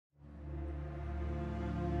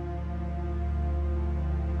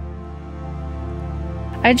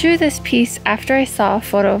I drew this piece after I saw a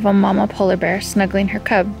photo of a mama polar bear snuggling her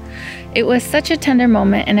cub. It was such a tender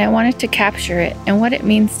moment and I wanted to capture it and what it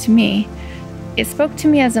means to me. It spoke to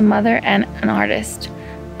me as a mother and an artist.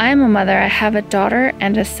 I am a mother, I have a daughter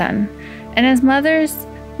and a son. And as mothers,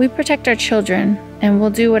 we protect our children and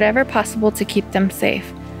will do whatever possible to keep them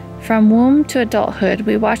safe. From womb to adulthood,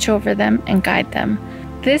 we watch over them and guide them.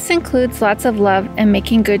 This includes lots of love and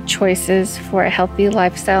making good choices for a healthy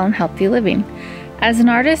lifestyle and healthy living. As an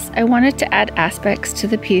artist, I wanted to add aspects to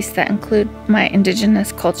the piece that include my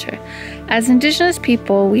Indigenous culture. As Indigenous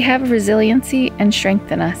people, we have resiliency and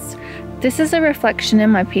strength in us. This is a reflection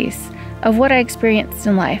in my piece of what I experienced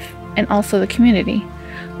in life and also the community.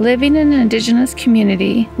 Living in an Indigenous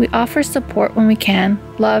community, we offer support when we can,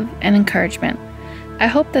 love, and encouragement. I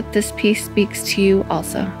hope that this piece speaks to you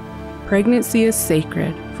also. Pregnancy is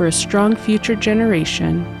sacred. For a strong future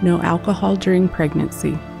generation, no alcohol during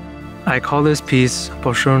pregnancy. I call this piece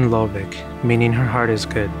Poshun Lovik, meaning her heart is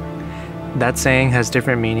good. That saying has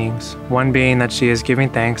different meanings, one being that she is giving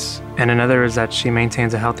thanks, and another is that she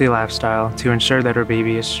maintains a healthy lifestyle to ensure that her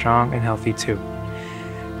baby is strong and healthy too.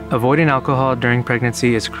 Avoiding alcohol during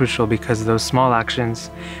pregnancy is crucial because those small actions,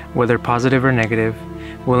 whether positive or negative,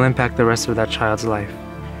 will impact the rest of that child's life.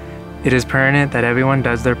 It is pertinent that everyone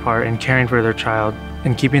does their part in caring for their child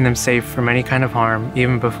and keeping them safe from any kind of harm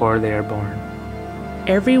even before they are born.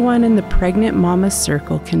 Everyone in the pregnant mama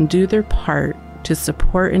circle can do their part to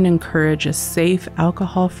support and encourage a safe,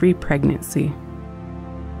 alcohol-free pregnancy.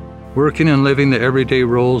 Working and living the everyday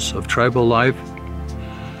roles of tribal life,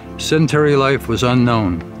 sedentary life was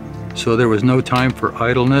unknown, so there was no time for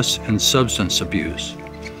idleness and substance abuse.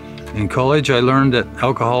 In college, I learned that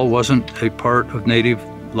alcohol wasn't a part of native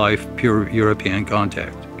life, pure European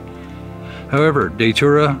contact. However,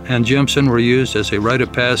 Datura and Jimson were used as a rite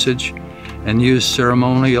of passage and used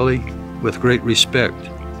ceremonially with great respect.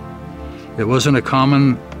 It wasn't a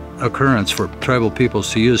common occurrence for tribal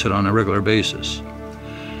peoples to use it on a regular basis.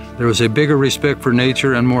 There was a bigger respect for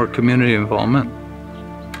nature and more community involvement,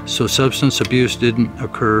 so substance abuse didn't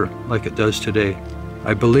occur like it does today.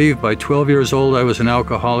 I believe by 12 years old I was an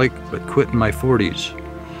alcoholic, but quit in my 40s.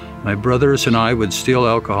 My brothers and I would steal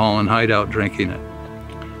alcohol and hide out drinking it.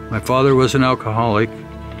 My father was an alcoholic,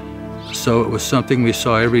 so it was something we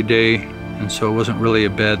saw every day, and so it wasn't really a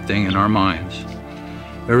bad thing in our minds.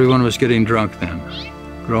 Everyone was getting drunk then.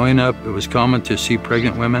 Growing up, it was common to see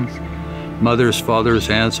pregnant women, mothers, fathers,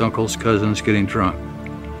 aunts, uncles, cousins getting drunk.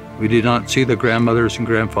 We did not see the grandmothers and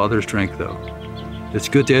grandfathers drink though. It's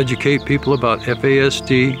good to educate people about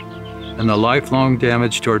FASD and the lifelong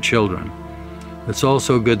damage to our children. It's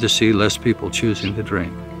also good to see less people choosing to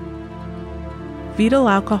drink. Fetal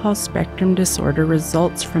Alcohol Spectrum Disorder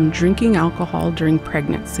results from drinking alcohol during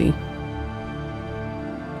pregnancy.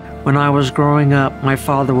 When I was growing up, my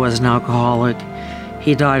father was an alcoholic.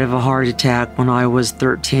 He died of a heart attack when I was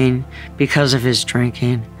 13 because of his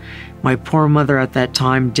drinking. My poor mother at that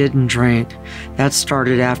time didn't drink. That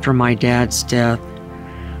started after my dad's death.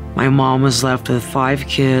 My mom was left with 5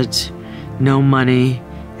 kids, no money,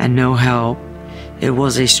 and no help. It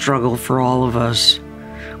was a struggle for all of us.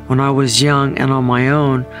 When I was young and on my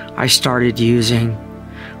own, I started using.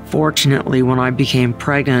 Fortunately, when I became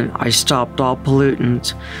pregnant, I stopped all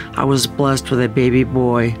pollutants. I was blessed with a baby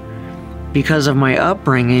boy. Because of my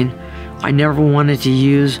upbringing, I never wanted to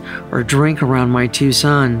use or drink around my 2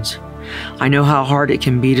 sons. I know how hard it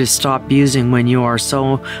can be to stop using when you are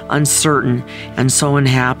so uncertain and so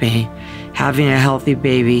unhappy. Having a healthy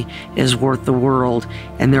baby is worth the world,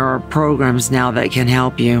 and there are programs now that can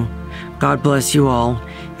help you. God bless you all,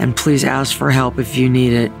 and please ask for help if you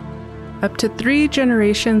need it. Up to 3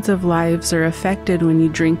 generations of lives are affected when you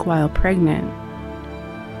drink while pregnant.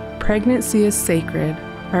 Pregnancy is sacred.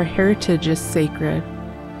 Our heritage is sacred.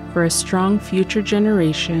 For a strong future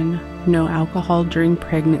generation, no alcohol during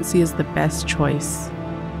pregnancy is the best choice.